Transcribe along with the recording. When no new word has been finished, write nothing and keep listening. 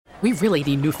We really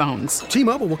need new phones.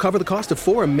 T-Mobile will cover the cost of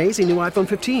 4 amazing new iPhone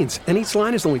 15s, and each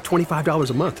line is only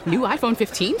 $25 a month. New iPhone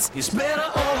 15s? It's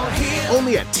better over here.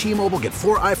 Only at T-Mobile, get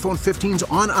 4 iPhone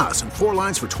 15s on us and 4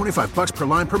 lines for $25 per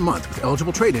line per month with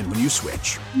eligible trade-in when you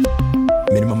switch.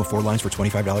 Minimum of 4 lines for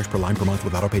 $25 per line per month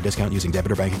with autopay discount using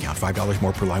debit or bank account. $5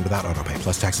 more per line without autopay,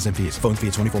 plus taxes and fees. Phone fee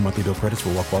at 24 monthly bill credits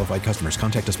for well-qualified customers.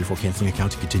 Contact us before canceling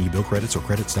account to continue bill credits or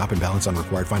credit stop and balance on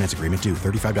required finance agreement due.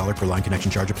 $35 per line connection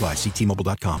charge applies. See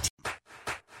T-Mobile.com.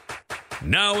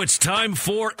 Now it's time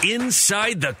for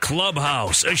Inside the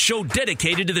Clubhouse, a show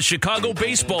dedicated to the Chicago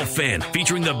baseball fan,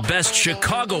 featuring the best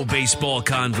Chicago baseball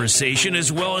conversation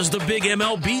as well as the big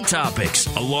MLB topics,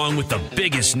 along with the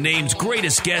biggest names,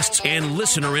 greatest guests, and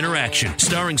listener interaction.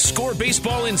 Starring Score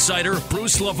Baseball insider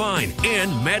Bruce Levine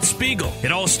and Matt Spiegel.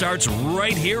 It all starts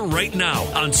right here, right now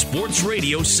on Sports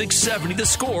Radio 670 The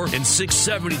Score and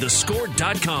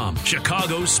 670thescore.com,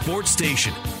 Chicago's sports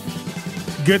station.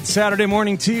 Good Saturday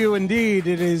morning to you, indeed.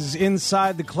 It is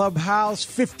Inside the Clubhouse,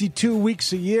 52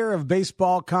 weeks a year of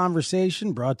baseball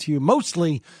conversation, brought to you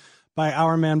mostly by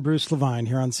our man Bruce Levine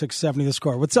here on 670 The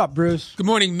Score. What's up, Bruce? Good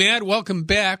morning, Matt. Welcome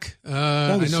back.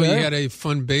 I know sir. You had a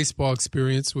fun baseball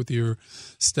experience with your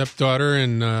stepdaughter,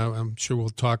 and I'm sure we'll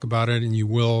talk about it, and you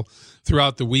will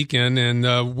throughout the weekend.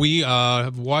 And we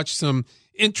have watched some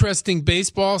interesting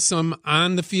baseball, some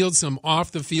on the field, some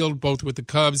off the field, both with the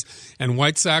Cubs and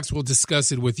White Sox. We'll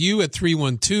discuss it with you at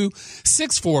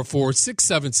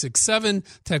 312-644-6767.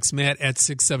 Text Matt at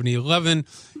 67011.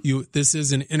 This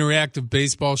is an interactive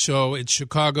baseball show. It's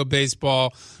Chicago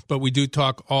baseball, but we do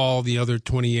talk all the other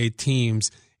 28 teams.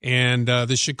 And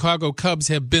the Chicago Cubs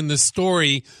have been the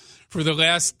story for the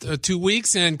last 2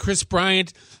 weeks, and Chris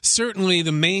Bryant, certainly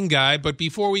the main guy. But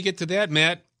before we get to that,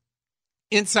 Matt,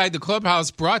 Inside the Clubhouse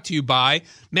brought to you by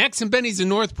Max and Benny's in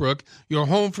Northbrook, your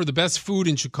home for the best food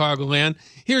in Chicagoland.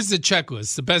 Here's the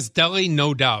checklist. The best deli,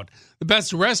 no doubt. The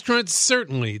best restaurant,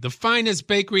 certainly. The finest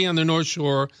bakery on the North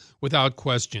Shore, without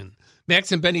question.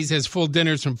 Max and Benny's has full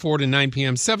dinners from 4 to 9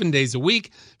 p.m. 7 days a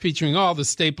week, featuring all the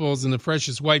staples and the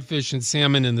freshest whitefish and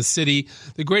salmon in the city.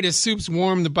 The greatest soups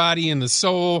warm the body and the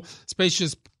soul.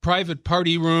 Spacious private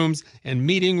party rooms and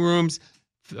meeting rooms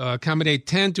accommodate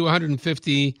 10 to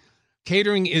 150.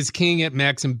 Catering is king at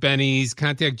Max and Benny's.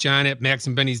 Contact John at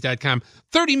maxandbennys.com.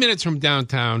 30 minutes from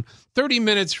downtown, 30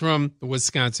 minutes from the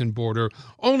Wisconsin border.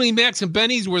 Only Max and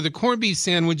Benny's, where the corned beef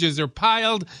sandwiches are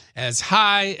piled as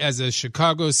high as a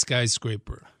Chicago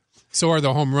skyscraper. So are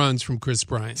the home runs from Chris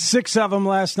Bryant. 6 of them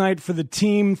last night for the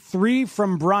team. 3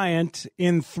 from Bryant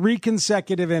in 3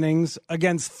 consecutive innings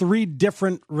against 3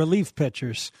 different relief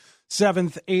pitchers.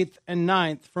 7th, 8th, and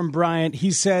 9th from Bryant. He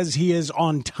says he is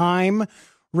on time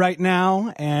right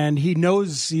now, and he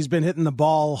knows he's been hitting the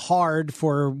ball hard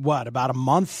for, about a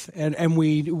month? And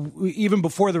we even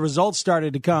before the results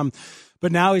started to come.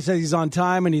 But now he says he's on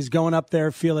time, and he's going up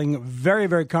there feeling very,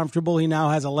 very comfortable. He now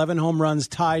has 11 home runs,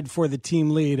 tied for the team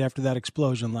lead after that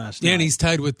explosion last night. Yeah, and he's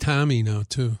tied with Tommy now,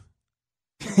 too.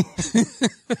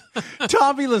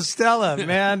 Tommy La Stella,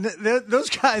 man. Those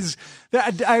guys,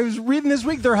 I was reading this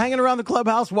week, they're hanging around the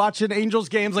clubhouse watching Angels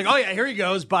games like, oh, yeah, here he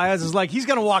goes. Baez is like, he's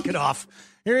going to walk it off.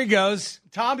 Here he goes.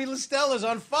 Tommy La Stella's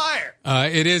on fire.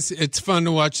 It's fun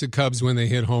to watch the Cubs when they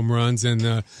hit home runs,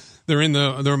 and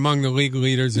they're among the league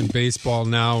leaders in baseball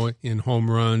now in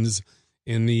home runs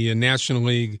in the National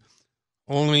League,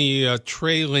 only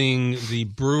trailing the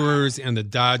Brewers and the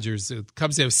Dodgers. The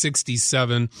Cubs have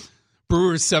 67,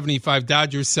 Brewers 75,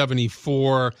 Dodgers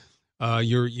 74.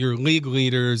 Your league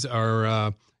leaders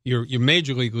are your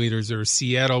major league leaders are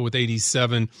Seattle with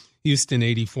 87. Houston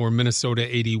 84, Minnesota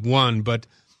 81. But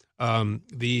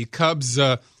the Cubs,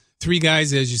 3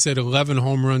 guys, as you said, 11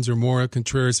 home runs or more,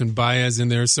 Contreras and Baez in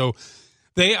there. So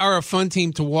they are a fun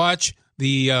team to watch.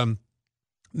 The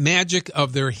magic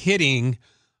of their hitting,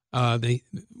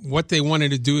 what they wanted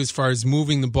to do as far as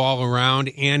moving the ball around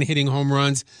and hitting home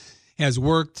runs has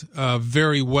worked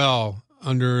very well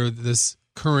under this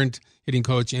current hitting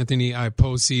coach, Anthony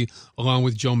Iapose, along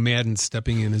with Joe Madden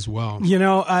stepping in as well. You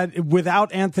know,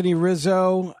 without Anthony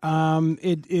Rizzo,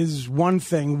 it is one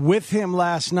thing. With him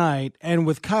last night, and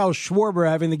with Kyle Schwarber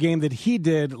having the game that he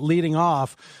did leading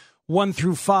off, 1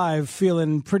 through 5,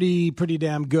 feeling pretty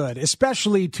damn good,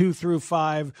 especially 2 through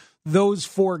 5. Those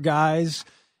 4 guys,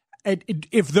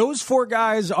 if those 4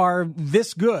 guys are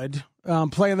this good,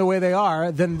 playing the way they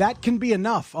are, then that can be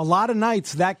enough. A lot of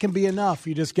nights, that can be enough.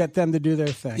 You just get them to do their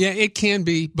thing. Yeah, it can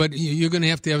be, but you're going to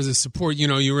have as a support. You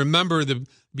know, you remember the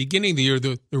beginning of the year,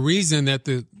 the reason that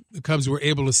the Cubs were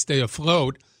able to stay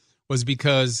afloat was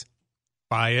because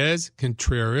Baez,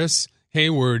 Contreras,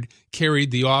 Hayward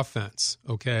carried the offense,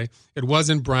 okay? It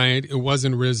wasn't Bryant. It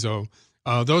wasn't Rizzo.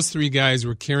 Those three guys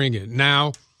were carrying it.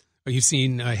 Now you've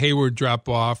seen Hayward drop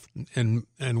off and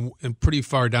pretty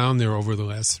far down there over the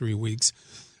last 3 weeks.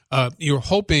 You're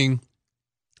hoping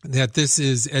that this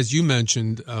is, as you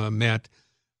mentioned, Matt,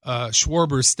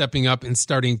 Schwarber stepping up and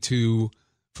starting to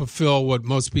fulfill what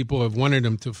most people have wanted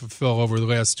him to fulfill over the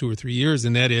last 2 or 3 years,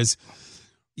 and that is,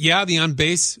 the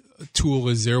on-base tool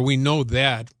is there. We know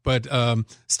that, but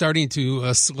starting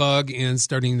to slug and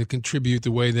starting to contribute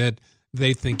the way that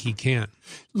they think he can.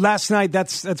 Last night,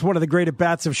 that's one of the great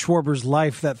at-bats of Schwarber's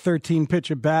life, that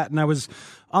 13-pitch at-bat, and I was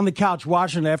on the couch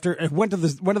watching it after. I went to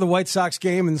the White Sox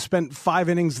game and spent 5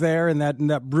 innings there in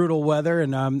that brutal weather,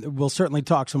 and we'll certainly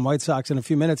talk some White Sox in a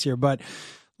few minutes here, but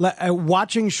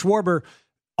watching Schwarber,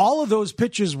 all of those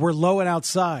pitches were low and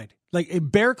outside. Like a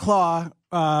bear claw,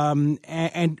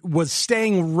 and was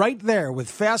staying right there with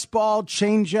fastball,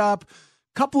 changeup,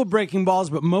 couple of breaking balls,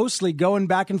 but mostly going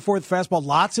back and forth fastball,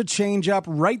 lots of changeup,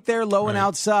 right there low and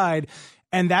outside.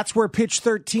 And that's where pitch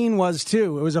 13 was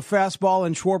too. It was a fastball,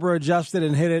 and Schwarber adjusted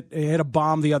and hit a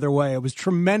bomb the other way. It was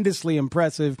tremendously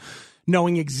impressive,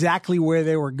 knowing exactly where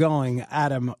they were going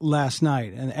at him last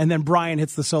night. And then Brian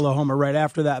hits the solo homer right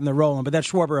after that, and they're rolling. But that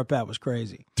Schwarber at-bat was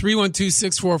crazy.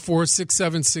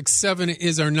 312-644-6767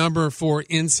 is our number for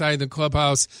Inside the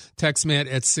Clubhouse. Text Matt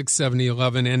at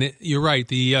 67011. And you're right,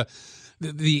 the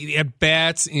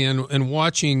at-bats and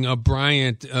watching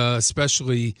Bryant,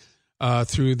 especially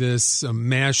through this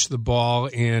mash the ball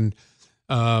and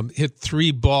hit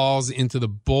 3 balls into the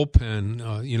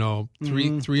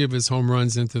bullpen, three of his home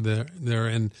runs into there.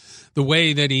 And the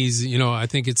way that he's, I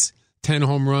think it's 10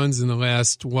 home runs in the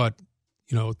last, 12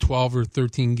 or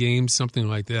 13 games, something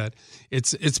like that.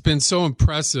 It's been so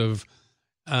impressive.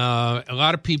 A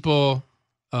lot of people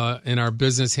in our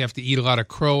business have to eat a lot of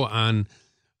crow on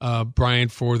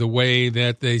Bryant for the way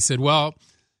that they said, well,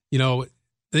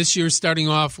 this year starting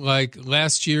off like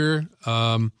last year.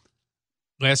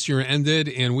 Last year ended,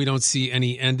 and we don't see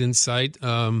any end in sight.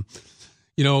 All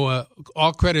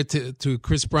credit to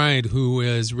Chris Bryant, who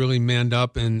has really manned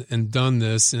up and done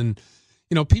this. And,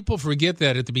 people forget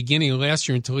that at the beginning of last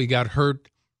year until he got hurt.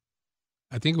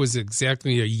 I think it was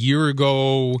exactly a year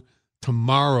ago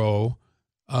tomorrow.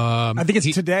 I think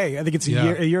it's today. I think it's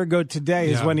a year ago today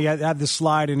is when he had the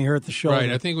slide and he hurt the shoulder. Right,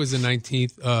 I think it was the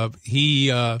 19th.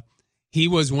 He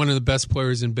was one of the best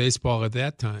players in baseball at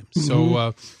that time.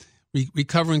 So,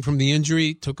 recovering from the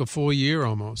injury took a full year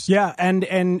almost. Yeah, and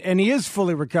he is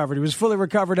fully recovered. He was fully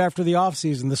recovered after the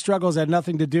offseason. The struggles had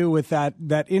nothing to do with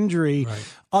that injury,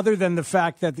 other than the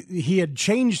fact that he had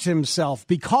changed himself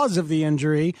because of the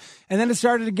injury, and then it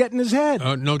started to get in his head.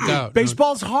 No doubt.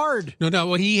 Baseball's hard. No doubt.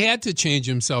 Well, he had to change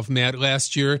himself, Matt,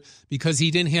 last year because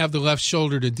he didn't have the left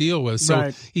shoulder to deal with.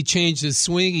 So he changed his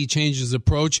swing, he changed his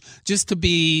approach just to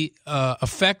be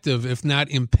effective, if not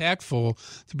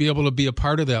impactful, to be able to be a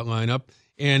part of that lineup.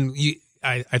 And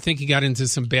I think he got into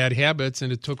some bad habits,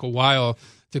 and it took a while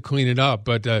to clean it up.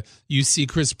 But you see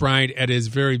Chris Bryant at his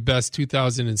very best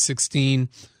 2016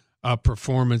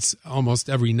 performance almost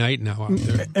every night now out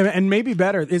there. And maybe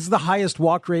better. It's the highest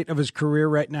walk rate of his career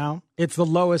right now. It's the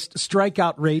lowest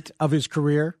strikeout rate of his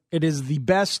career. It is the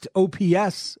best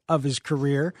OPS of his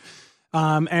career.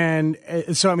 And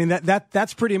so, I mean,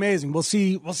 that's pretty amazing. We'll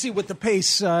see what the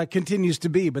pace continues to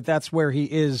be, but that's where he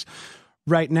is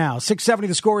right now. 670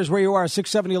 the score is where you are.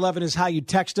 67011 is how you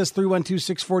text us.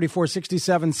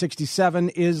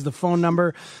 312-644-6767 is the phone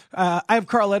number. I have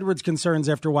Carl Edwards concerns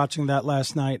after watching that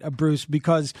last night, Bruce,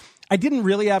 because I didn't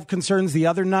really have concerns the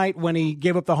other night when he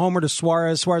gave up the homer to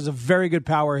Suarez. Suarez is a very good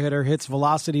power hitter, hits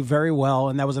velocity very well,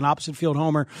 and that was an opposite field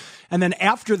homer. And then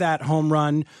after that home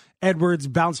run, Edwards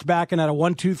bounced back and had a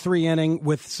 1-2-3 inning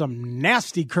with some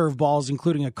nasty curveballs,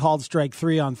 including a called strike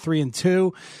 3 on 3 and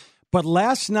 2. But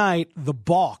last night, the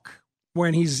balk,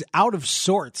 when he's out of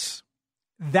sorts,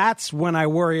 that's when I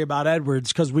worry about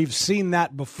Edwards, because we've seen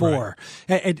that before.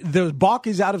 Right. The balk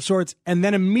is out of sorts, and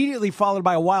then immediately followed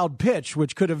by a wild pitch,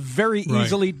 which could have very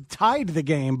easily tied the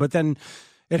game. But then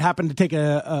it happened to take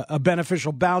a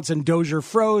beneficial bounce, and Dozier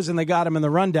froze, and they got him in the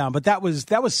rundown. But that was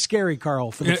scary,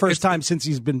 Carl, for the first time since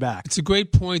he's been back. It's a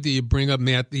great point that you bring up,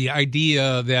 Matt, the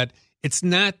idea that it's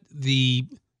not the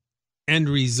end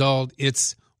result,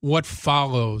 it's what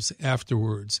follows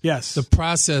afterwards. Yes. The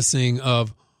processing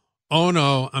of, oh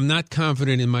no, I'm not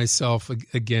confident in myself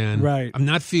again. Right. I'm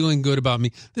not feeling good about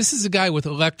me. This is a guy with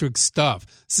electric stuff.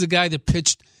 This is a guy that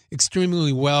pitched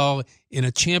extremely well in a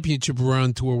championship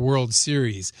run to a World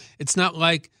Series. It's not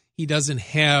like he doesn't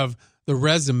have the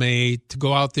resume to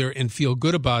go out there and feel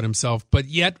good about himself, but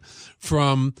yet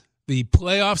from the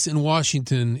playoffs in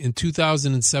Washington in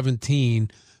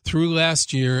 2017 through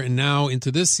last year and now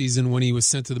into this season when he was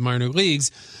sent to the minor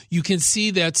leagues, you can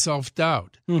see that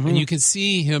self-doubt. And you can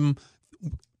see him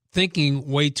thinking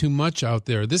way too much out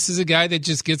there. This is a guy that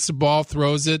just gets the ball,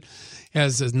 throws it,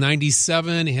 has a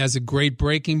 97, he has a great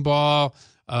breaking ball,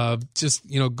 just,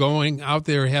 going out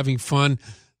there having fun.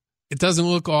 It doesn't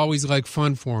look always like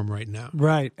fun for him right now.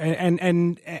 Right.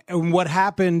 And what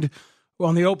happened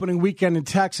on the opening weekend in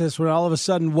Texas when all of a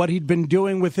sudden what he'd been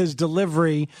doing with his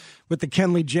delivery with the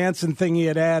Kenley Jansen thing he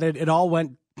had added, it all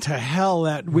went to hell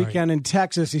that weekend in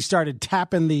Texas. He started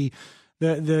tapping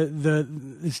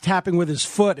he's tapping with his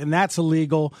foot, and that's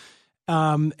illegal.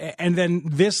 And then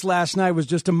this last night was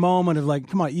just a moment of like,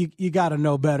 come on, you got to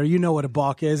know better. You know what a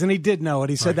balk is. And he did know it.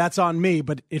 He said, that's on me,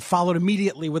 but it followed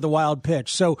immediately with a wild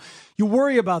pitch. So you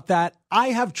worry about that. I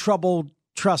have trouble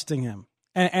trusting him.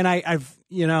 And I've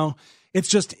it's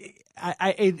just,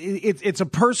 it's a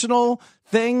personal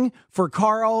thing for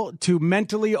Carl to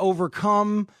mentally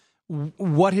overcome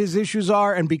what his issues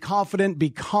are and be confident, be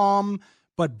calm.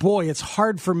 But, boy, it's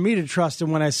hard for me to trust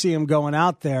him when I see him going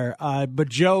out there. But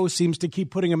Joe seems to keep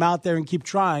putting him out there and keep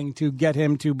trying to get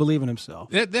him to believe in himself.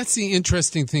 That's the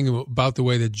interesting thing about the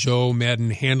way that Joe Maddon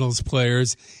handles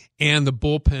players and the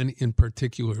bullpen in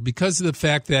particular, because of the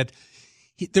fact that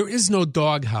there is no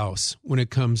doghouse when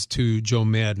it comes to Joe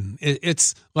Maddon.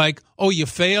 It's like, oh, you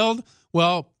failed?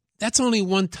 Well, that's only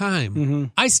one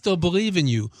time. I still believe in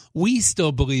you. We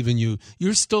still believe in you.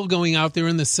 You're still going out there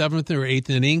in the 7th or 8th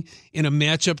inning in a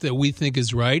matchup that we think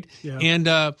is right. Yeah.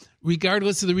 And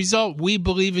regardless of the result, we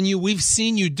believe in you. We've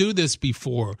seen you do this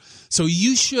before. So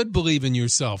you should believe in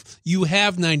yourself. You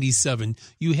have 97.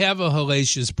 You have a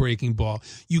hellacious breaking ball.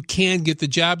 You can get the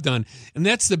job done. And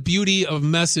that's the beauty of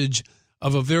message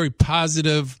of a very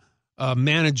positive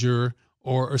manager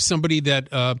or somebody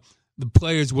that the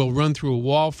players will run through a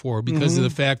wall for because of the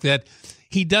fact that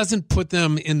he doesn't put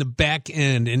them in the back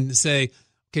end and say,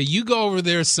 okay, you go over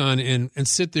there, son, and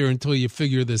sit there until you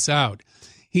figure this out.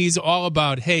 He's all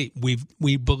about, hey, we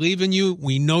believe in you.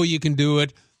 We know you can do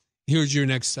it. Here's your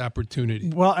next opportunity.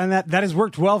 Well, and that has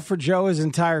worked well for Joe his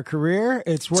entire career.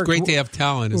 It's great to have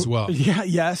talent as well. Yeah,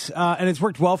 yes, and it's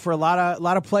worked well for a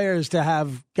lot of players to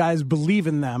have guys believe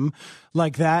in them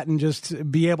like that, and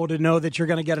just be able to know that you're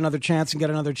going to get another chance and get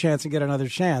another chance and get another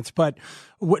chance. But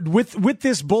with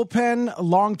this bullpen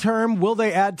long term, will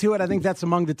they add to it? I think that's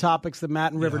among the topics that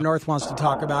Matt and River North wants to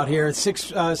talk about here. At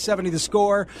 670, The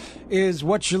Score is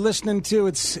what you're listening to.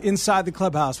 It's Inside the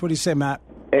Clubhouse. What do you say, Matt?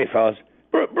 Hey, fellas.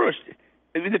 Bruce,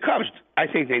 the Cubs, I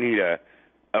think they need a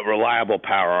reliable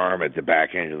power arm at the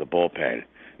back end of the bullpen.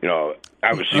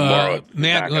 Obviously Morrow.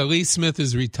 Lee Smith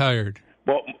is retired.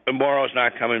 Well, Morrow's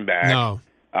not coming back. No.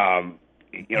 I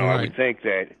would think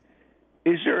that,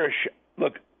 is there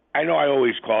look, I know I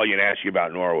always call you and ask you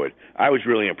about Norwood. I was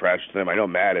really impressed with him. I know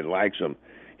Madden likes him.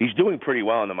 He's doing pretty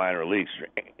well in the minor leagues.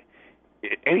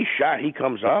 Any shot he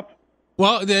comes up?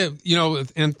 Well,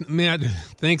 and Matt,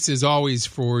 thanks as always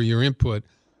for your input.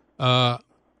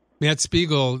 Matt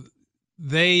Spiegel,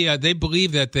 they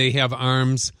believe that they have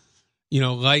arms,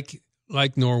 like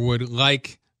Norwood,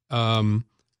 like Dylan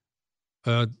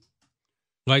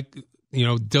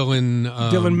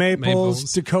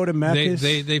Maples, Dakota Meckes.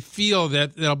 They feel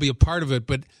that that'll be a part of it,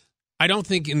 but I don't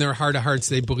think in their heart of hearts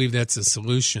they believe that's a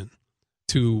solution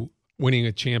to winning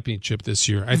a championship this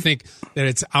year. I think that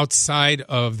it's outside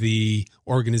of the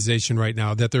organization right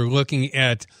now, that they're looking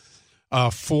at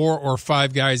 4 or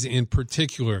 5 guys in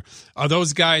particular.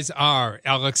 Those guys are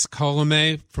Alex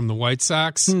Colomé from the White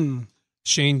Sox,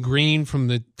 Shane Green from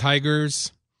the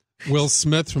Tigers, Will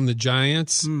Smith from the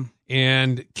Giants,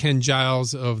 and Ken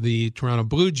Giles of the Toronto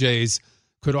Blue Jays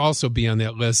could also be on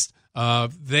that list.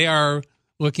 They are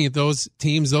looking at those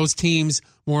teams. Those teams,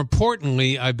 more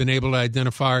importantly, I've been able to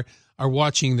identify are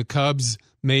watching the Cubs,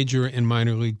 major and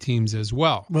minor league teams as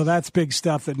well. Well, that's big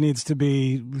stuff that needs to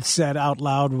be said out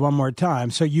loud one more time.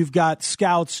 So you've got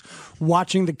scouts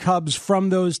watching the Cubs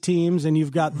from those teams, and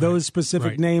you've got those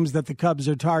specific names that the Cubs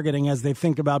are targeting as they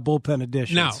think about bullpen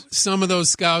additions. Now, some of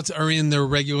those scouts are in their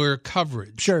regular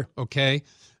coverage. Sure. Okay?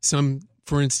 Some,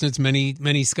 for instance,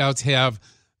 many scouts have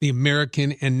the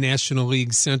American and National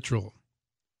League Central.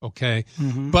 Okay?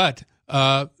 But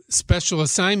special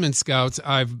assignment scouts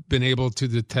I've been able to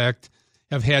detect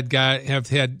have had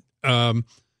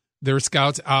their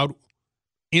scouts out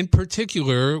in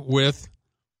particular with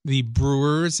the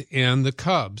Brewers and the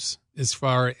Cubs as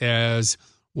far as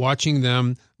watching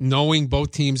them, knowing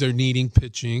both teams are needing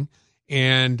pitching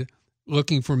and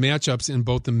looking for matchups in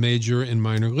both the major and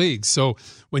minor leagues. So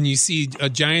when you see a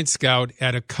Giant scout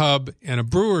at a Cub and a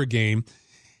Brewer game,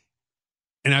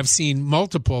 and I've seen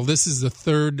multiple. This is the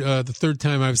third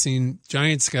time I've seen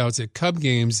Giant scouts at Cub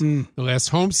games, the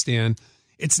last homestand.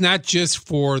 It's not just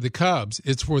for the Cubs;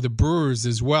 it's for the Brewers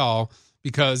as well,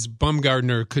 because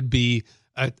Bumgarner could be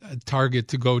a target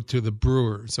to go to the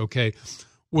Brewers. Okay,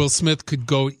 Will Smith could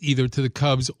go either to the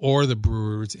Cubs or the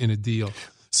Brewers in a deal.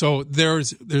 So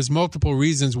there's multiple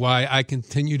reasons why I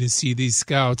continue to see these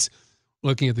scouts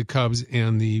looking at the Cubs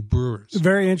and the Brewers.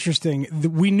 Very interesting.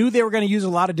 We knew they were going to use a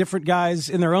lot of different guys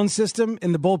in their own system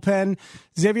in the bullpen.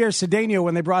 Xavier Cedeno,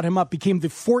 when they brought him up, became the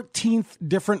 14th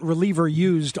different reliever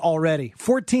used already.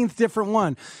 14th different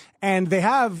one. And they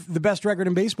have the best record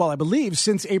in baseball, I believe,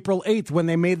 since April 8th when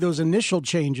they made those initial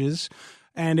changes.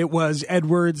 And it was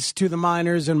Edwards to the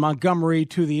minors and Montgomery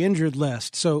to the injured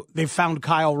list. So they found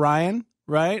Kyle Ryan,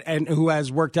 right, and who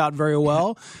has worked out very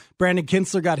well. Brandon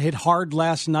Kinsler got hit hard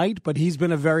last night, but he's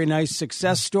been a very nice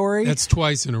success story. That's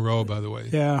twice in a row, by the way.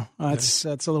 Yeah, that's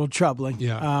a little troubling.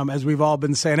 Yeah. As we've all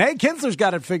been saying, hey, Kinsler's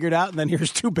got it figured out, and then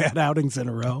here's 2 bad outings in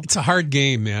a row. It's a hard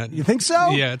game, man. You think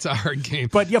so? Yeah, it's a hard game.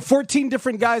 But, 14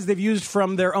 different guys they've used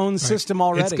from their own system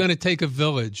already. It's going to take a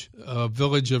village of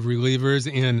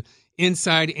relievers and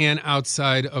inside and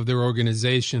outside of their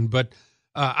organization. But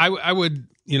I would,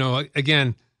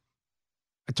 again,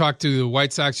 I talked to the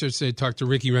White Sox yesterday. I talked to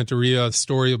Ricky Renteria. The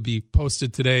story will be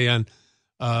posted today on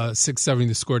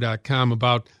 670thescore.com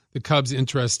about the Cubs'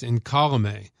 interest in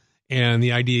Colomé and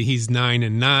the idea he's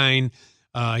 9-9.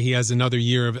 He has another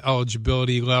year of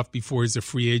eligibility left before he's a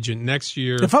free agent next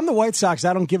year. If I'm the White Sox,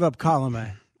 I don't give up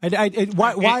Colomé.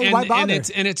 Why bother?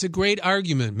 And it's a great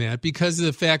argument, Matt, because of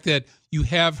the fact that you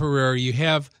have Herrera, you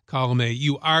have Colomé,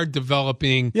 you are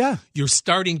developing your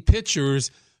starting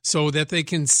pitchers so that they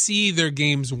can see their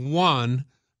games won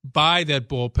by that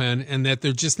bullpen and that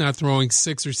they're just not throwing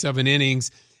 6 or 7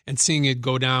 innings and seeing it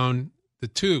go down the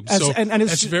tube.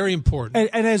 That's very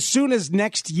important. And as soon as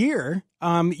next year,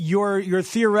 you're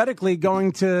theoretically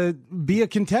going to be a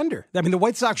contender. I mean, the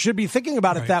White Sox should be thinking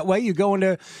about it that way. You go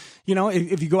into,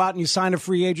 if you go out and you sign a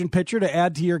free agent pitcher to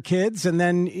add to your kids, and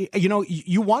then,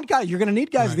 you want guys. You're going to need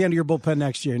guys at the end of your bullpen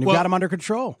next year, and you've got them under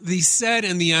control. The said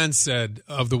and the unsaid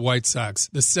of the White Sox.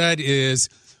 The said is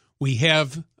we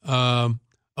have a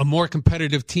more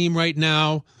competitive team right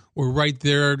now. We're right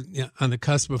there on the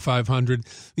cusp of 500.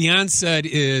 The onset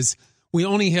is we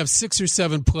only have 6 or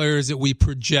 7 players that we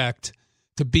project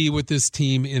to be with this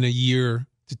team in 1 year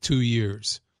to 2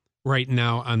 years right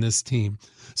now on this team.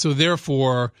 So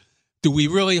therefore, do we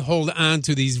really hold on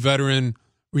to these veteran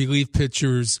relief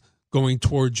pitchers going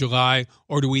toward July,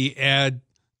 or do we add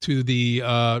to the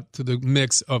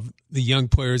mix of the young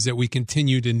players that we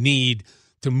continue to need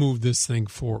to move this thing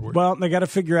forward? Well, they got to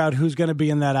figure out who's going to be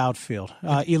in that outfield.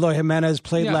 Eloy Jimenez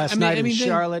played last night in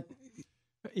Charlotte.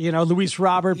 Luis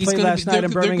Robert played last night in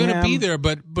Birmingham. They're going to be there,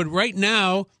 but right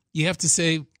now you have to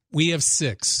say we have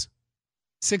 6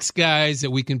 guys that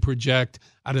we can project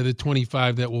out of the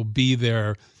 25 that will be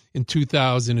there in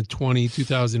 2020,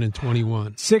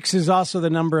 2021. 6 is also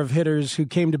the number of hitters who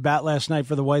came to bat last night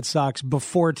for the White Sox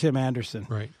before Tim Anderson.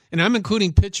 Right, and I'm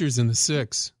including pitchers in the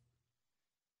 6.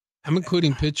 I'm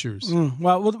including pitchers.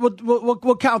 Well,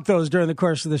 we'll count those during the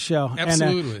course of the show.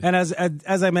 Absolutely. And as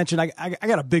I mentioned, I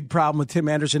got a big problem with Tim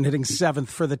Anderson hitting 7th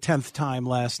for the 10th time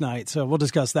last night. So we'll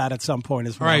discuss that at some point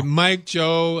as well. All right, Mike,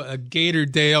 Joe, Gator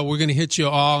Dale, we're going to hit you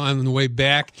all on the way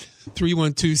back.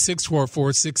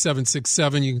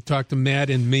 312-644-6767. You can talk to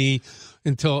Matt and me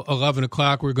until 11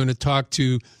 o'clock. We're going to talk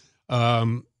to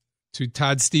Todd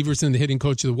Steverson, the hitting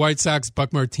coach of the White Sox,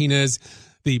 Buck Martinez,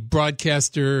 the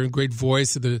broadcaster and great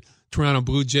voice of the Toronto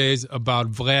Blue Jays,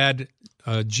 about Vlad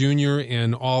Jr.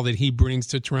 and all that he brings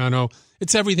to Toronto.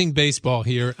 It's everything baseball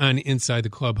here on Inside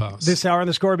the Clubhouse. This hour on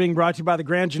The Score being brought to you by the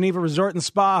Grand Geneva Resort and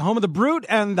Spa, home of the Brute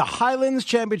and the Highlands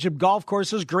Championship Golf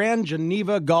Courses,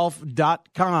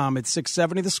 grandgenevagolf.com. It's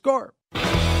 670 The Score.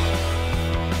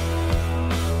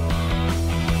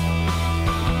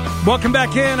 Welcome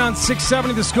back in on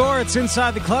 670 The Score. It's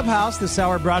Inside the Clubhouse. This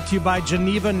hour brought to you by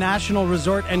Geneva National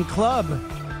Resort and Club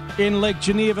in Lake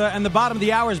Geneva. And the bottom of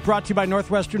the hour is brought to you by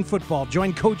Northwestern Football.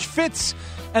 Join Coach Fitz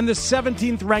and the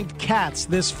 17th-ranked Cats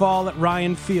this fall at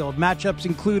Ryan Field. Matchups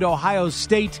include Ohio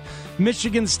State,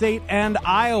 Michigan State, and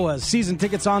Iowa. Season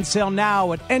tickets on sale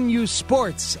now at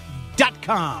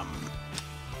nusports.com.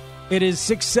 It is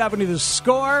 670 The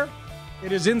Score.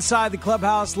 It is Inside the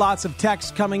Clubhouse. Lots of texts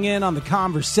coming in on the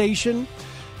conversation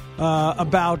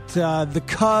about the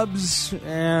Cubs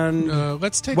and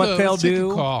let's take what they'll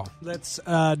do. A call. Let's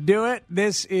do it.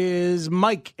 This is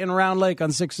Mike in Round Lake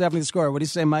on 670 The Score. What do you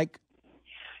say, Mike?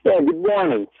 Yeah, good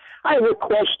morning. I have a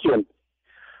question.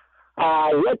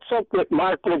 What's up with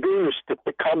Mark Zagunis that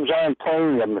comes on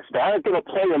playing them? If they aren't going to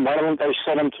play him, why don't they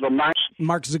send him to the max?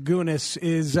 Mark Zagunis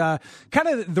is kind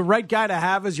of the right guy to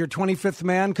have as your 25th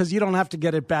man because you don't have to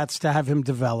get at bats to have him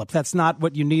develop. That's not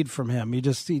what you need from him. You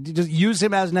just use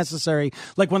him as necessary,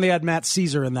 like when they had Matt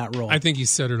Caesar in that role. I think you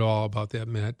said it all about that,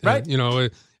 Matt. Right?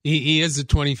 He is the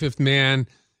 25th man.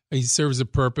 He serves a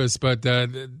purpose, but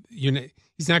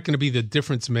he's not going to be the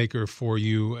difference maker for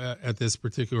you at this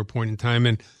particular point in time,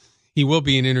 and he will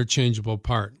be an interchangeable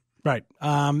part. Right.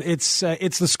 It's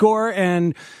the Score,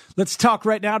 and let's talk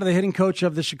right now to the hitting coach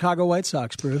of the Chicago White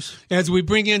Sox, Bruce. As we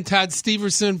bring in Todd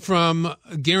Steverson from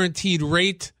Guaranteed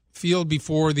Rate Field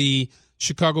before the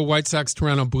Chicago White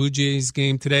Sox-Toronto Blue Jays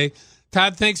game today.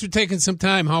 Todd, thanks for taking some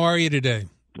time. How are you today?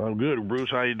 I'm good, Bruce.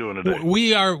 How you doing today?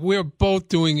 We're both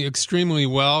doing extremely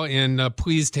well, and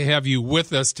pleased to have you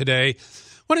with us today.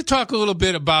 I want to talk a little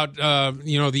bit about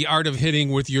the art of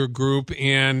hitting with your group,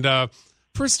 and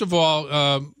first of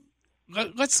all,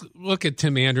 let's look at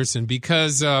Tim Anderson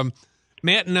because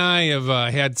Matt and I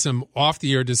have had some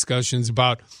off-the-air discussions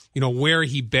about where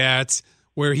he bats,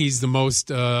 where he's the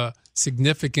most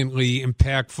significantly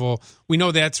impactful. We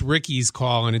know that's Ricky's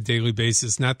call on a daily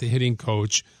basis, not the hitting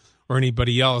coach or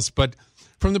anybody else. But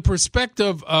from the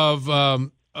perspective of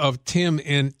Tim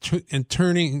and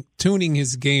tuning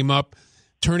his game up,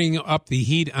 turning up the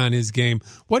heat on his game,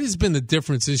 what has been the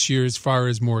difference this year as far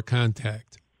as more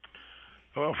contact?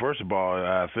 Well, first of all,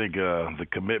 I think the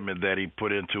commitment that he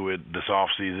put into it this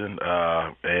offseason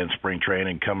and spring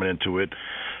training coming into it,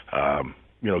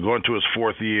 going to his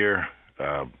fourth year,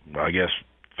 I guess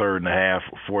third and a half,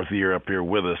 fourth year up here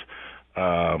with us,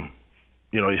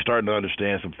 he's starting to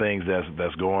understand some things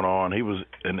that's going on. He was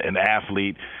an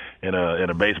athlete in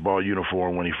a baseball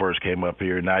uniform when he first came up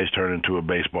here. Now he's turned into a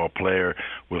baseball player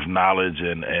with knowledge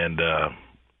and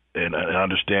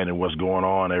understanding what's going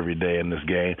on every day in this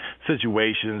game,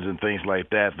 situations and things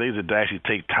like that. Things that actually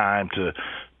take time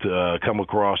to come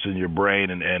across in your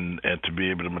brain and to be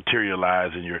able to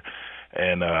materialize in your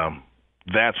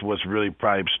that's what's really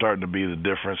probably starting to be the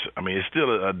difference. I mean, it's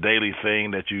still a daily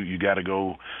thing that you got to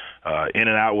go in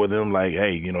and out with them. Like,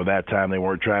 hey, that time they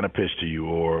weren't trying to pitch to you,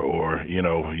 or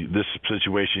this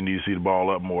situation you see the ball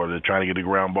up more. They're trying to get a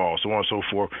ground ball, so on and so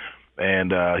forth.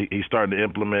 And he's starting to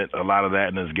implement a lot of that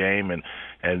in his game and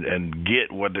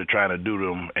get what they're trying to do to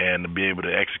him and to be able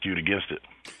to execute against it.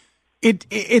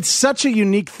 It's such a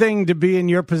unique thing to be in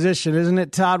your position, isn't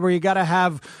it, Todd, where you got to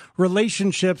have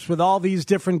relationships with all these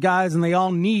different guys and they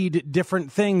all need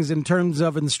different things in terms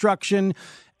of instruction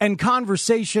and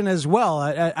conversation as well,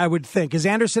 I would think. Is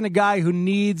Anderson a guy who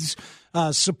needs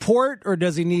support, or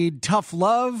does he need tough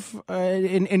love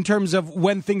in terms of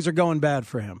when things are going bad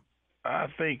for him? I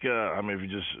think, if you're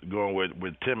just going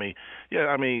with Timmy,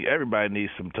 everybody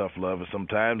needs some tough love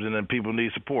sometimes, and then people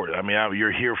need support.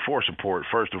 You're here for support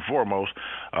first and foremost,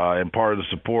 and part of the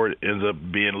support ends up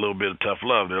being a little bit of tough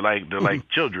love. They're like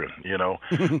children, you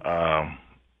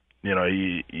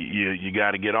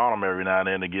got to get on them every now and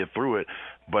then to get through it,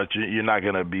 but you're not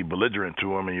going to be belligerent to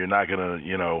them, and you're not going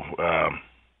to,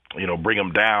 bring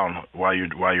them down while you're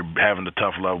having the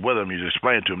tough love with them. You just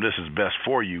explain to them, this is best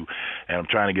for you, and I'm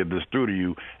trying to get this through to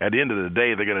you. At the end of the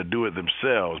day, they're going to do it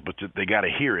themselves, but they got to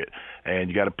hear it, and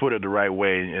you got to put it the right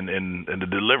way, and the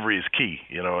delivery is key.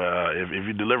 If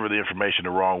you deliver the information the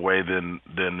wrong way, then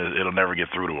it'll never get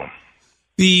through to them.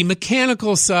 The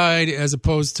mechanical side as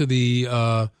opposed to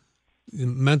the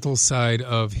mental side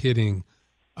of hitting,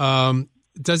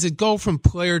 does it go from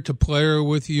player to player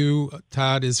with you,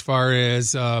 Todd, as far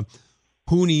as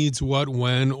who needs what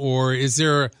when, or is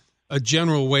there a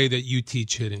general way that you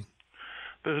teach hitting?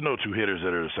 There's no two hitters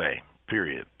that are the same,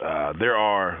 period. There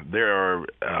are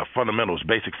fundamentals,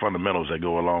 basic fundamentals that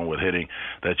go along with hitting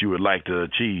that you would like to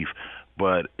achieve,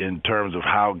 but in terms of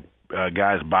how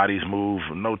guys' bodies move,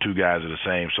 no two guys are the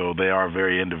same, so they are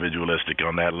very individualistic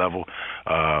on that level.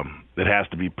 It has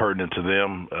to be pertinent to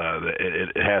them.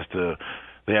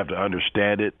 They have to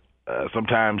understand it.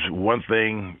 Sometimes one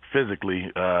thing physically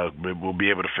will be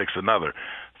able to fix another.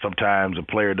 Sometimes a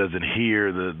player doesn't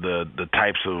hear the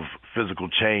types of physical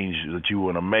change that you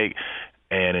want to make,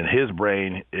 and in his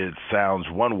brain it sounds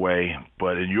one way,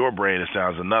 but in your brain it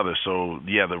sounds another. So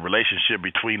yeah, the relationship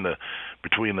between the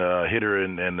hitter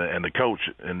and the coach,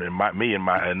 and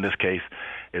in this case,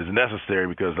 is necessary,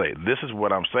 because this is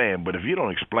what I'm saying, but if you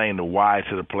don't explain the why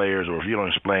to the players, or if you don't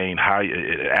explain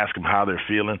ask them how they're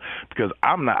feeling, because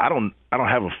I don't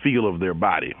have a feel of their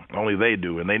body, only they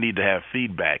do, and they need to have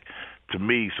feedback to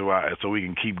me so we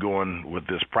can keep going with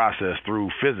this process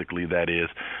through physically, that is,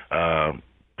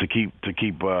 to keep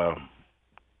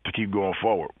going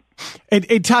forward.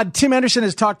 Hey, Todd, Tim Anderson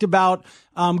has talked about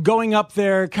going up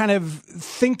there kind of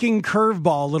thinking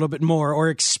curveball a little bit more or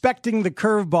expecting the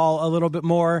curveball a little bit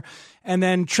more and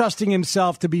then trusting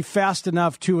himself to be fast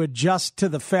enough to adjust to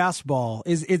the fastball.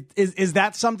 Is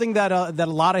that something that a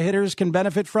lot of hitters can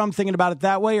benefit from, thinking about it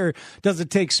that way, or does it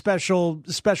take special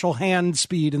hand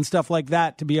speed and stuff like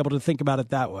that to be able to think about it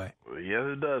that way? Yes,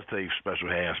 it does take special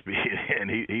hand speed, and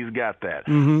he's got that.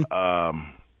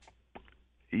 Mm-hmm.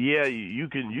 Yeah, you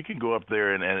can go up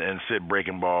there and sit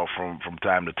breaking ball from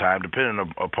time to time,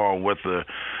 depending upon what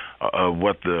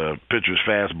the pitcher's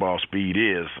fastball speed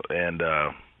is, and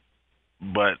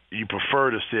but you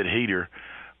prefer to sit heater.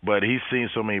 But he's seen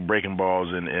so many breaking balls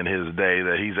in his day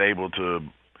that he's able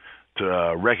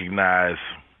to recognize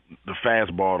the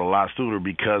fastball a lot sooner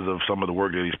because of some of the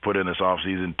work that he's put in this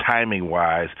offseason,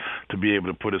 timing-wise, to be able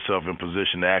to put himself in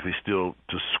position to actually still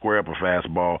to square up a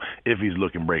fastball if he's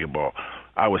looking breaking ball.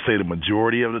 I would say the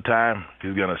majority of the time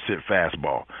he's going to sit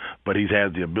fastball, but he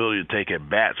has the ability to take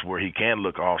at-bats where he can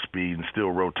look off-speed and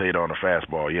still rotate on a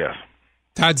fastball, yes.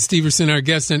 Todd Steverson, our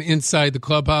guest on Inside the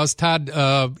Clubhouse. Todd,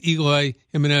 Eloy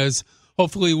Jimenez,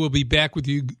 hopefully we'll be back with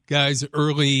you guys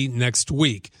early next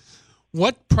week.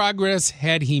 What progress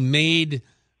had he made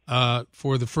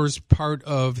for the first part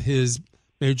of his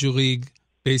Major League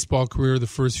Baseball career, the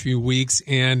first few weeks,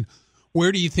 and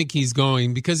where do you think he's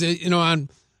going? Because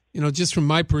just from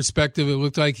my perspective, it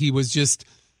looked like he was just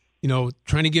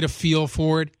trying to get a feel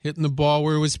for it, hitting the ball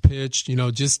where it was pitched,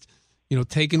 just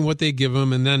taking what they give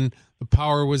him, and then the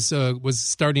power was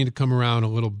starting to come around a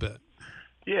little bit.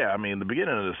 Yeah, I mean, the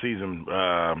beginning of the season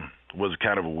was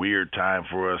kind of a weird time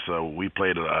for us. We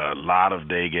played a lot of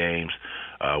day games.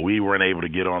 We weren't able to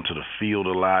get onto the field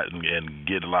a lot and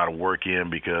get a lot of work in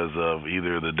because of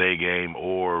either the day game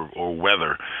or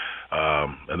weather.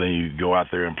 And then you go out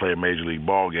there and play a Major League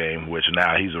ball game, which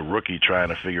now he's a rookie trying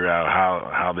to figure out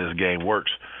how this game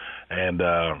works. And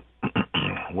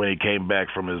when he came back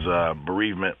from his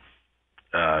bereavement,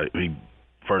 he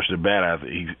first at bat,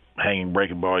 he hanging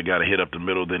breaking ball, he got a hit up the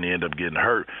middle, then he ended up getting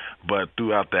hurt. But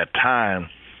throughout that time,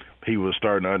 he was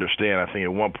starting to understand. I think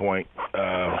at one point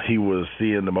he was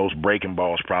seeing the most breaking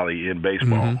balls probably in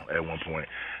baseball at one point.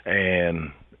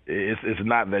 And it's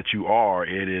not that you are,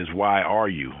 it is why are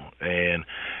you? And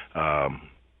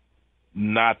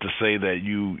not to say that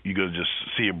you're going to just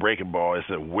see a breaking ball. It's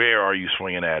that where are you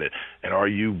swinging at it? And are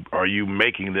you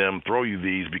making them throw you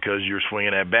these because you're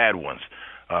swinging at bad ones?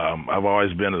 I've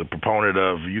always been a proponent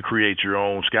of you create your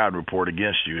own scouting report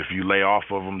against you. If you lay off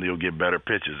of them, you'll get better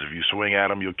pitches. If you swing at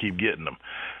them, you'll keep getting them.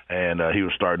 And he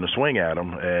was starting to swing at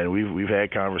them, and we've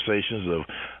had conversations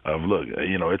of look,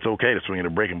 it's okay to swing at a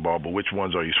breaking ball, but which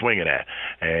ones are you swinging at?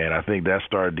 And I think that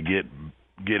started to get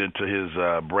into his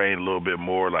brain a little bit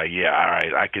more like, yeah, all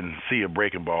right, I can see a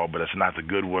breaking ball, but it's not the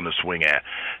good one to swing at.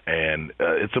 And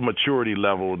it's a maturity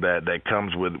level that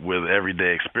comes with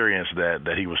everyday experience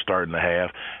that he was starting to have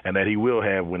and that he will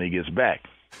have when he gets back.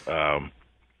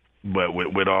 But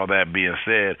with all that being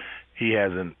said, he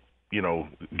hasn't,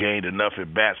 gained enough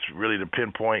at-bats really to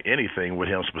pinpoint anything with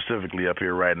him specifically up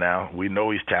here right now. We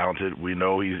know he's talented. We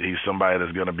know he's somebody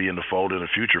that's going to be in the fold in the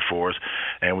future for us,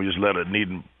 and we just need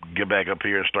him get back up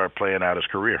here and start playing out his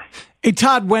career. Hey,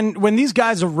 Todd, when these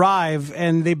guys arrive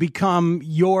and they become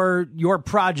your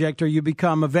project or you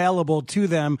become available to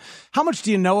them, how much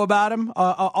do you know about them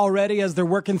already as they're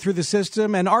working through the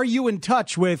system? And are you in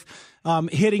touch with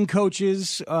hitting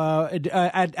coaches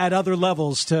at other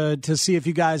levels to see if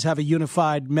you guys have a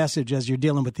unified message as you're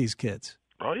dealing with these kids?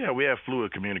 Oh, yeah, we have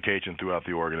fluid communication throughout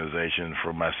the organization,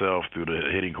 from myself through the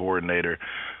hitting coordinator,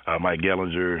 Mike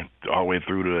Gellinger, all the way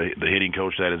through to the hitting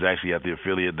coach that is actually at the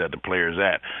affiliate that the player's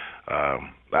at.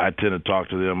 I tend to talk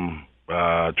to them,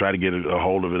 try to get a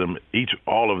hold of them,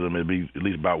 all of them, it'd be at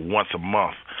least about once a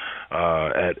month,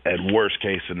 at worst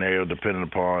case scenario, depending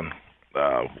upon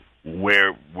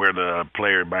where the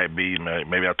player might be.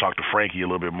 Maybe I'll talk to Frankie a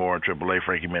little bit more in AAA,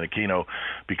 Frankie Menachino,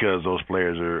 because those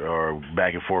players are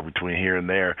back and forth between here and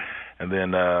there. And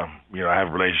then, I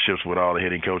have relationships with all the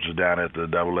hitting coaches down at the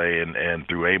AA and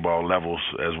through A-ball levels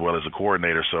as well as the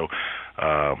coordinator. So,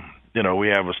 we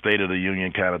have a State of the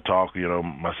Union kind of talk,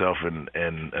 myself and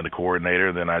the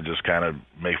coordinator. Then I just kind of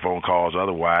make phone calls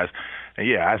otherwise. And,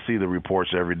 yeah, I see the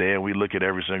reports every day, and we look at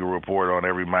every single report on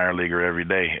every minor leaguer every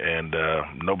day, and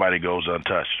nobody goes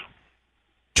untouched.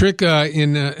 Trick,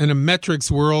 in a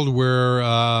metrics world where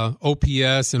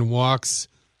OPS and walks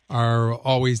are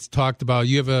always talked about,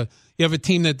 you have a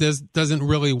team that doesn't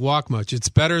really walk much. It's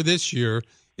better this year.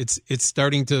 It's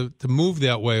starting to move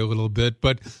that way a little bit.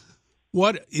 But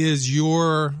what is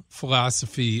your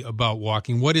philosophy about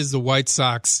walking? What is the White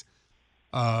Sox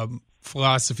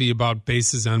philosophy about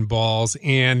bases on balls?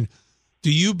 And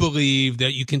do you believe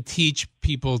that you can teach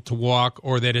people to walk,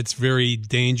 or that it's very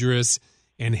dangerous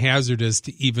and hazardous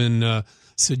to even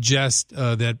suggest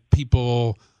that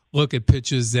people look at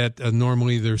pitches that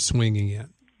normally they're swinging at?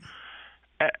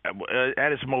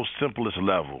 At its most simplest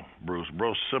level, Bruce,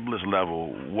 simplest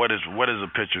level, what is a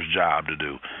pitcher's job to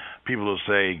do? People will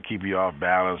say keep you off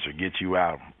balance or get you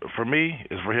out. For me,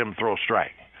 it's for him to throw a strike.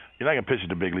 You're not going to pitch at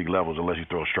the big league levels unless you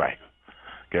throw a strike.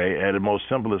 Okay, at the most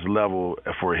simplest level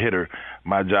for a hitter,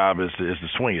 my job is to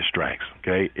swing his strikes.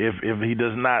 Okay, if he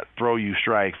does not throw you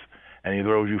strikes and he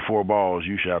throws you 4 balls,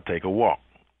 you shall take a walk.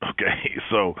 Okay,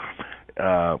 so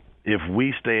if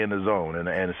we stay in the zone,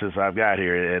 and since I've got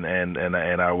here,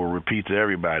 and I will repeat to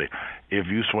everybody, if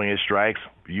you swing his strikes,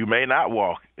 you may not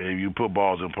walk if you put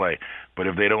balls in play. But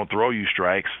if they don't throw you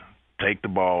strikes, take the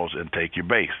balls and take your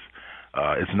base.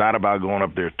 It's not about going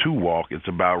up there to walk. It's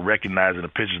about recognizing the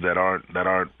pitches that aren't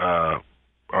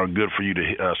good for you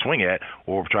to swing at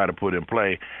or try to put in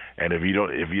play. And if you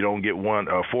don't get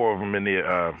 4 of them in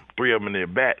the 3 of them in the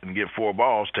bat and get 4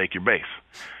 balls, take your base.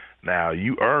 Now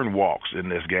you earn walks in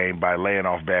this game by laying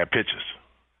off bad pitches.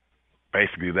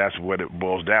 Basically, that's what it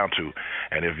boils down to.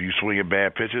 And if you swing at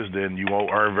bad pitches, then you won't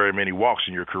earn very many walks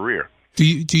in your career. Do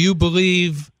you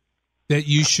believe that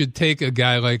you should take a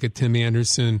guy like a Tim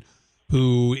Anderson,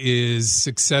 who is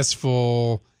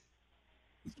successful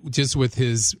just with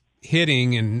his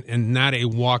hitting and not a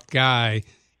walk guy,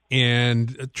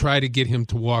 and try to get him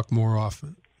to walk more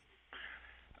often?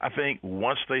 I think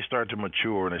once they start to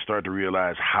mature and they start to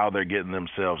realize how they're getting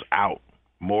themselves out,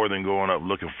 more than going up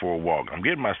looking for a walk. I'm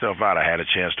getting myself out. I had a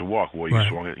chance to walk. Well, you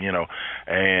swung it,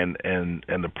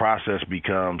 and the process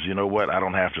becomes, you know what? I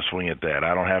don't have to swing at that.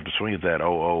 I don't have to swing at that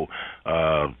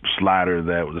slider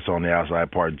that's on the outside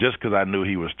part just because I knew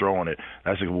he was throwing it.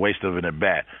 That's a waste of an at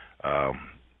bat.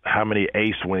 How many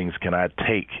A swings can I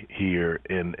take here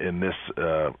in this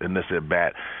at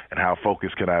bat, and how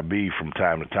focused can I be from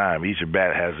time to time? Each at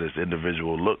bat has this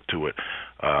individual look to it.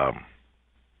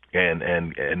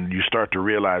 And you start to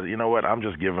realize, you know what, I'm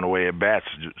just giving away at bats,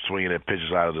 swinging at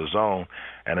pitches out of the zone,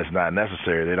 and it's not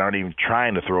necessary. They aren't even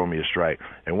trying to throw me a strike.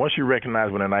 And once you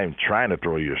recognize when they're not even trying to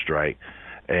throw you a strike,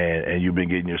 and you've been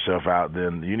getting yourself out,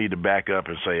 then you need to back up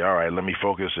and say, all right, let me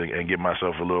focus and get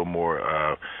myself a little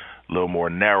more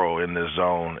narrow in this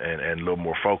zone and a little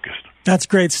more focused. That's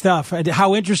great stuff.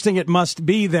 How interesting it must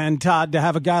be then, Todd, to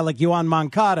have a guy like Yoan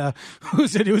Moncada,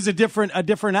 who's a different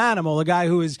animal, a guy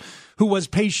who was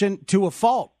patient to a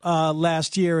fault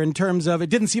last year in terms of it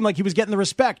didn't seem like he was getting the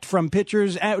respect from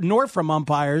pitchers nor from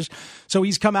umpires. So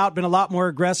he's come out, been a lot more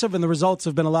aggressive, and the results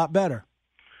have been a lot better.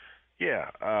 Yeah,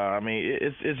 I mean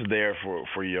it's there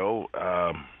for Yo.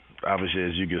 Obviously,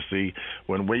 as you can see,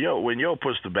 when Yo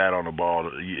puts the bat on the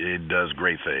ball, it does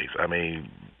great things. I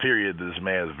mean, period. This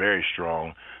man is very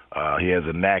strong. He has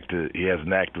a knack to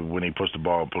when he puts the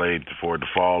ball in play for it to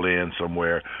fall in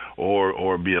somewhere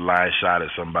or be a line shot at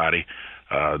somebody.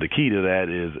 The key to that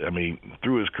is, I mean,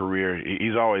 through his career,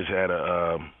 he's always had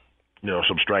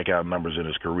some strikeout numbers in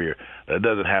his career. That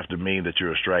doesn't have to mean that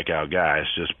you're a strikeout guy.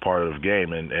 It's just part of the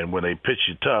game. And when they pitch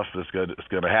you tough, it's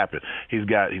going to happen. He's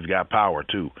got power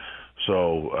too.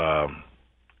 So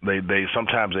they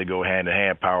sometimes they go hand in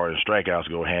hand. Power and strikeouts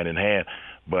go hand in hand.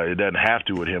 But it doesn't have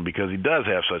to with him because he does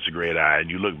have such a great eye. And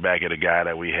you look back at a guy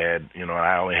that we had,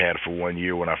 I only had for 1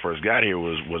 year when I first got here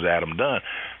was Adam Dunn.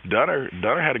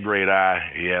 Dunner had a great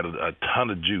eye. He had a ton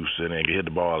of juice and he hit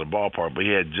the ball out of the ballpark, but he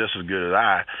had just as good an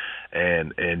eye.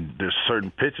 And there's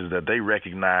certain pitches that they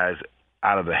recognize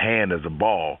out of the hand as a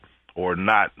ball or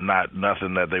not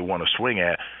nothing that they want to swing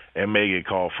at and may get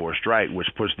called for a strike, which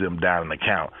puts them down in the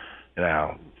count.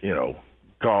 Now,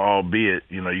 albeit,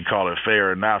 you call it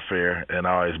fair or not fair, and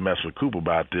I always mess with Coop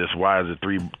about this. Why is it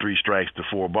three strikes to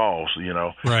 4 balls,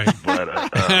 Right. But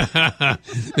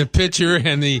the pitcher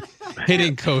and the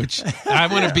hitting coach, I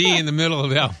want to be in the middle of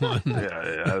that one.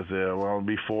 Yeah, I said, well, it'll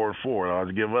be 4-4.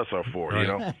 I'll give us our 4,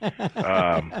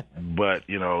 right. But,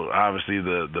 obviously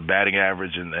the batting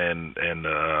average and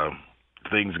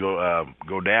things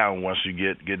go down once you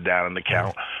get down in the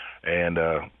count. And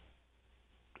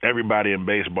everybody in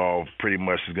baseball pretty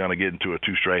much is going to get into a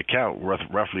 2-strike count,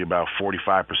 roughly about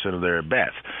 45% of their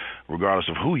at-bats, regardless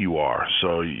of who you are.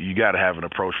 So you got to have an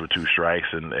approach with 2 strikes,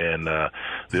 and the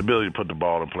ability to put the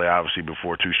ball in play, obviously,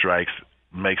 before 2 strikes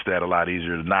makes that a lot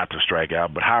easier not to strike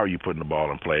out. But how are you putting the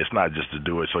ball in play? It's not just to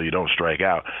do it so you don't strike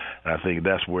out. And I think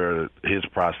that's where his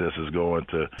process is going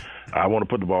to. I want to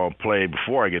put the ball in play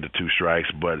before I get to 2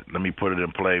 strikes, but let me put it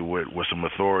in play with some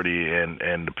authority and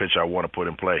the pitch I want to put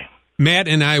in play. Matt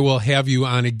and I will have you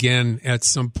on again at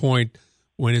some point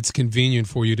when it's convenient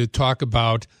for you to talk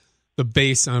about the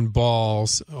base on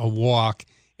balls, a walk,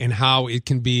 and how it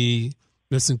can be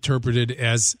misinterpreted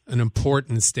as an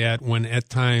important stat when at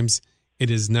times it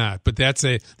is not. But that's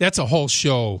a whole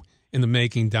show in the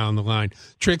making down the line.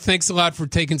 Trick, thanks a lot for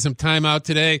taking some time out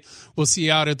today. We'll see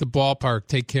you out at the ballpark.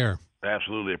 Take care.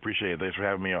 Absolutely. Appreciate it. Thanks for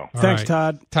having me on. Thanks,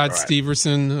 Todd. Todd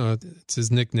Steverson, it's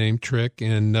his nickname, Trick,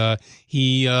 and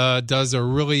he does a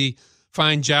really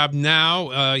fine job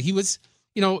now. He was,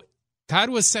 Todd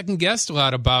was second-guessed a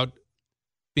lot about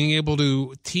being able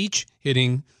to teach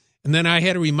hitting, and then I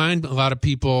had to remind a lot of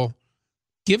people,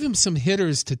 give him some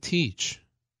hitters to teach.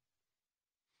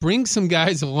 Bring some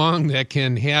guys along that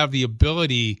can have the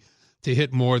ability to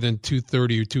hit more than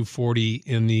 230 or 240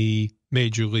 in the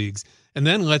major leagues. And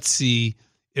then let's see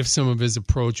if some of his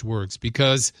approach works,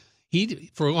 because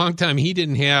for a long time he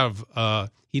didn't have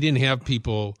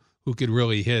people who could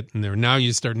really hit in there. Now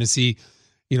you're starting to see,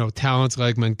 talents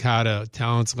like Moncada,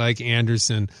 talents like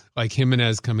Anderson, like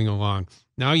Jimenez coming along.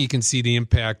 Now you can see the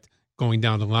impact going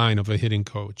down the line of a hitting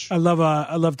coach. I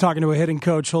love talking to a hitting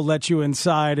coach who'll let you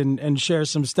inside and share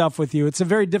some stuff with you. It's a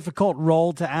very difficult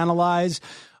role to analyze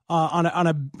on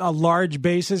a large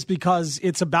basis, because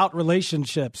it's about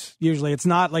relationships. Usually it's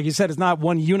not, like you said, it's not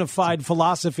one unified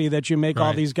philosophy that you make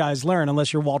all these guys learn,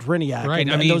 unless you're Walt Hriniak. Right.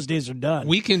 And those days are done.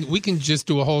 We can just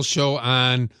do a whole show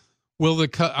on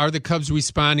are the Cubs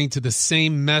responding to the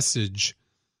same message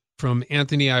from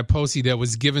Anthony Iapose that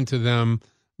was given to them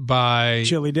by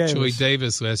Chili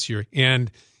Davis last year. And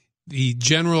the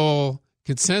general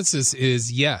consensus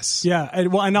is yes. Yeah,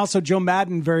 and also Joe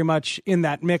Madden very much in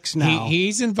that mix now.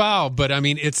 He's involved, but I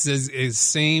mean, it's the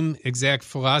same exact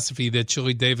philosophy that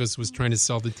Chili Davis was trying to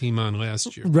sell the team on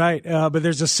last year. Right, but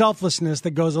there's a selflessness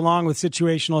that goes along with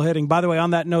situational hitting. By the way,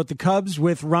 on that note, the Cubs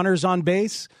with runners on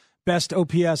base, best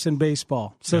OPS in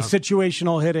baseball. So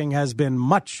situational hitting has been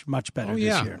much, much better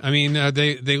this year. I mean,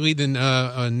 they lead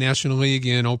the National League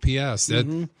in OPS.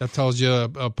 That tells you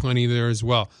plenty there as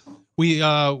well. We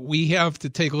have to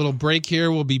take a little break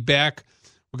here. We'll be back.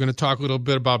 We're going to talk a little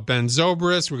bit about Ben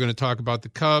Zobrist. We're going to talk about the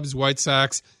Cubs, White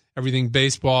Sox, everything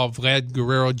baseball. Vlad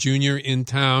Guerrero Jr. in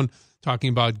town, talking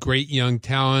about great young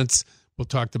talents. We'll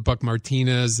talk to Buck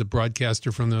Martinez, the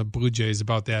broadcaster from the Blue Jays,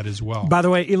 about that as well. By the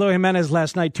way, Eloy Jimenez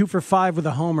last night, 2 for 5 with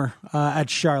a homer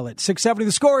at Charlotte. 670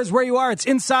 The Score is where you are. It's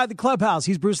inside the clubhouse.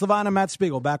 He's Bruce Levine and Matt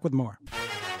Spiegel. Back with more.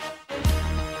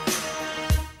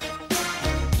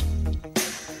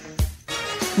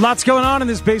 Lots going on in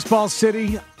this baseball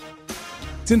city.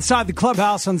 It's inside the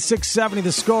clubhouse on 670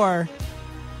 The Score.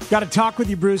 Got to talk with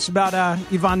you, Bruce, about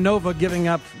Ivan Nova giving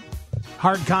up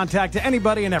hard contact to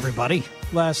anybody and everybody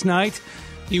last night.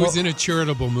 He was in a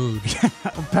charitable mood.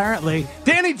 Apparently.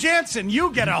 Danny Jansen,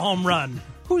 you get a home run.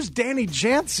 Who's Danny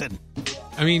Jansen?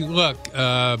 I mean, look,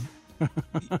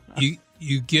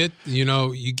 you get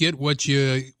what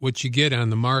you get on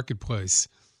the marketplace.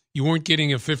 You weren't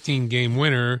getting a 15-game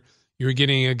winner. You were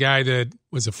getting a guy that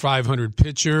was a 500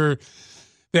 pitcher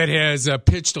that has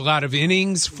pitched a lot of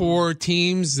innings for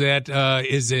teams, that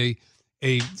is a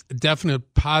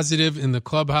definite positive in the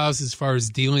clubhouse as far as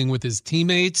dealing with his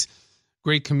teammates.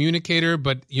 Great communicator,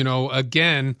 but,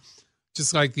 again,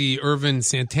 just like the Irvin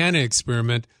Santana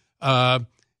experiment,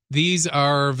 these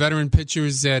are veteran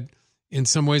pitchers that in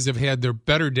some ways have had their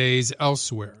better days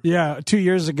elsewhere. Yeah, 2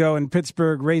 years ago in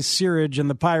Pittsburgh, Ray Searage and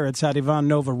the Pirates had Ivan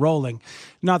Nova rolling.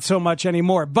 Not so much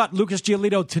anymore. But Lucas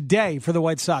Giolito today for the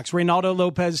White Sox. Reynaldo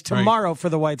Lopez tomorrow for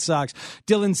the White Sox.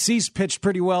 Dylan Cease pitched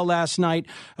pretty well last night.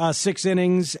 6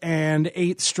 innings and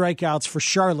 8 strikeouts for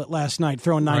Charlotte last night,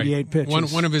 throwing 98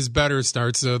 pitches. One of his better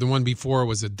starts, the one before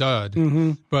was a dud.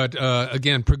 Mm-hmm. But,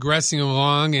 again, progressing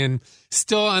along and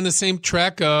still on the same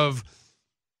track of,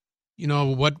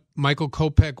 what Michael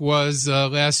Kopech was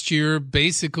last year.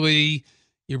 Basically,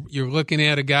 you're looking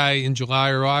at a guy in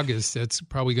July or August that's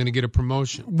probably going to get a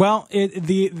promotion. Well,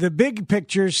 the big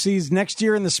picture sees next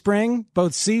year in the spring,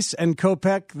 both Cease and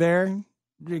Kopech there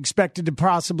expected to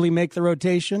possibly make the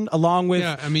rotation, along with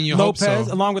Lopez,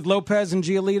 along with Lopez and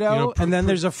Giolito, and then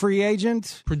there's a free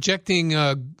agent. Projecting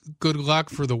good luck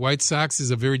for the White Sox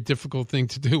is a very difficult thing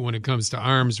to do when it comes to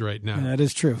arms right now. That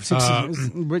is true.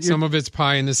 Some of it's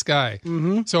pie in the sky.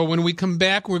 Mm-hmm. So when we come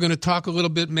back, we're going to talk a little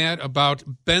bit, Matt, about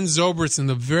Ben Zobrist and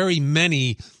the very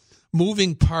many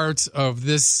moving parts of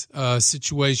this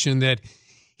situation that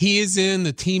he is in,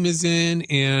 the team is in,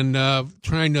 and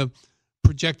trying to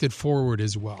projected forward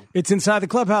as well. It's Inside the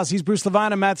Clubhouse. He's Bruce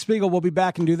Levine and Matt Spiegel. We'll be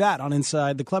back and do that on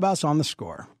Inside the Clubhouse on The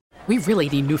Score. We really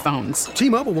need new phones.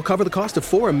 T-Mobile will cover the cost of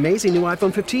 4 amazing new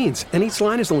iPhone 15s, and each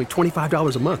line is only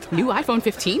 $25 a month. New iPhone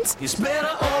 15s? It's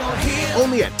better over here.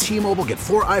 Only at T-Mobile, get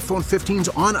 4 iPhone 15s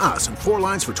on us and 4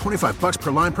 lines for $25 per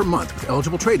line per month with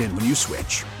eligible trade-in when you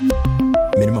switch.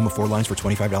 Minimum of 4 lines for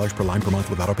 $25 per line per month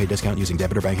with autopay discount using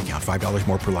debit or bank account. $5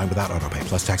 more per line without autopay,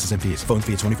 plus taxes and fees. Phone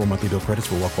fee at 24 monthly bill credits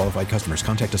for well-qualified customers.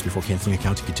 Contact us before canceling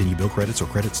account to continue bill credits or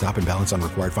credit stop and balance on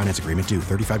required finance agreement due.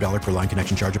 $35 per line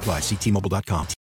connection charge applies. See T-Mobile.com.